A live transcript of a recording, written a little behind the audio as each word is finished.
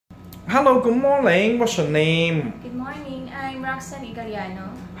Hello, good morning. What's your name? Good morning. I'm Roxanne.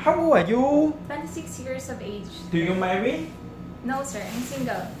 How old are you? 26 years of age. Do you marry? No, sir. I'm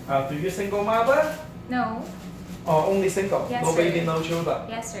single. Do you single mother? No. Only single? Yes, no sir. baby, no children?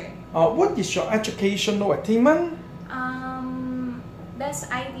 Yes, sir. What is your educational attainment?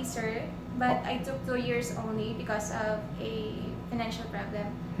 That's IT, sir. But I took 2 years only because of a financial problem.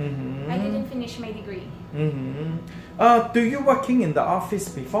 I didn't finish my degree. Do you working in the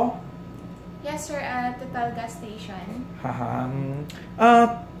office before? Yes, sir. At the Total gas station.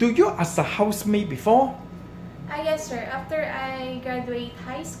 Do you as a housemaid before? Yes, sir. After I graduate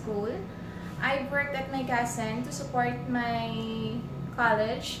high school, I worked at my cousin to support my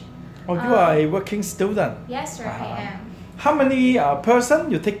college. You are a working student? Yes, sir. I am. How many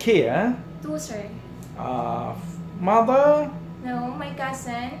person you take care? 2, sir. Mother? No, my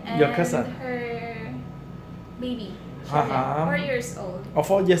cousin and your cousin? Her baby. 4 years old.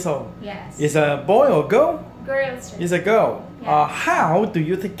 4 years old? Yes. Is a boy or girl? Girl, sir. Is a girl. Yes. How do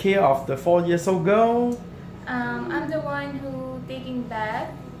you take care of the 4 years old girl? I'm the one who taking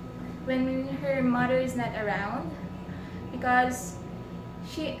bath when her mother is not around, because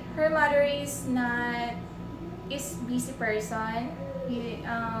her mother is busy person.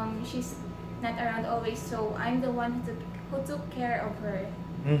 She's not around always, so I'm the one who took care of her.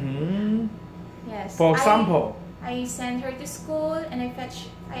 Yes. For example, I send her to school and I fetch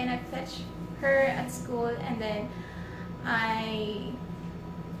her at school, and then I'm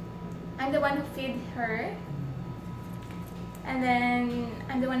the one who feed her, and then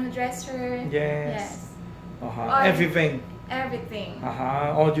I'm the one who dress her. Yes. Or everything. Everything.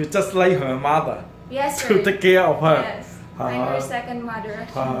 Or you just like her mother? Yes, sir. To take care of her. Yes. I'm her second mother.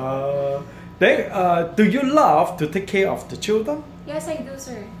 Then, do you love to take care of the children? Yes, I do,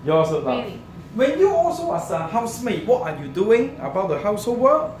 sir. You also love. Really. When you also as a housemaid, what are you doing about the household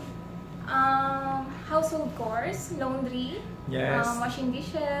work? Household chores, laundry, yes. Washing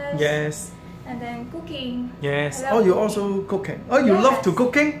dishes, yes, and then cooking. Yes. You also cooking. You love to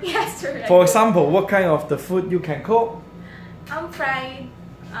cooking? Yes, sir. For example, what kind of the food you can cook? Fried,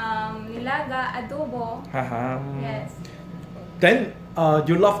 nilaga, adobo. Yes. Then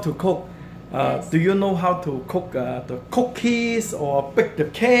you love to cook. Yes. Do you know how to cook the cookies or bake the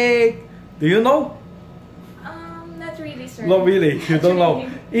cake? Do you know? Not really, sir. Not really. You don't know.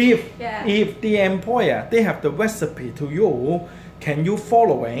 If the employer they have the recipe to you, can you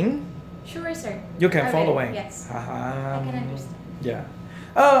following? Sure, sir. You can following. Yes. I can understand. Yeah.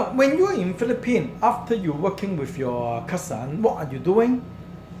 When you're in Philippines, after you working with your cousin, what are you doing?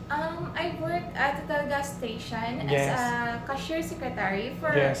 I worked at the Total gas station as a cashier secretary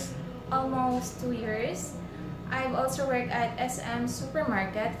for almost 2 years. I've also worked at SM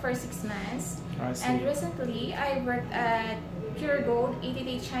Supermarket for 6 months. I see. And recently, I worked at Pure Gold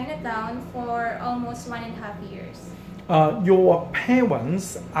 88 Chinatown for almost 1.5 years. Your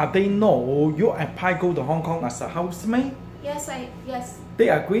parents, they know you apply go to Hong Kong as a housemaid? Yes, They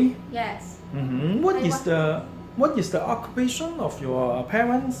agree? Yes. What is the occupation of your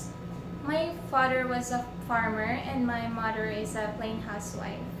parents? My father was a farmer and my mother is a plain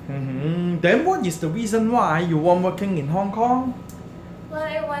housewife. Then what is the reason why you want working in Hong Kong? Well,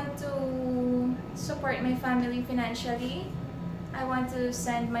 I want to support my family financially. I want to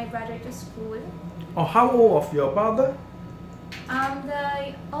send my brother to school. How old of your brother?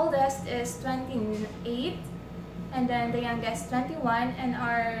 The oldest is 28, and then the youngest 21, and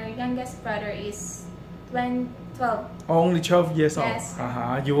our youngest brother is 12. Only 12 years old. Yes.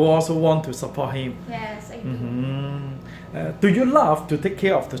 You also want to support him. Yes, I do. Do you love to take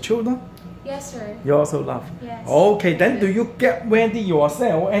care of the children? Yes, sir. You also love? Yes. Okay, then do you get ready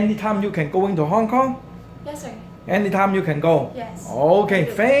yourself anytime you can go into Hong Kong? Yes, sir. Anytime you can go? Yes. Okay,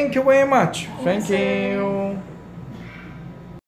 thank you very much. Thank Yes, you.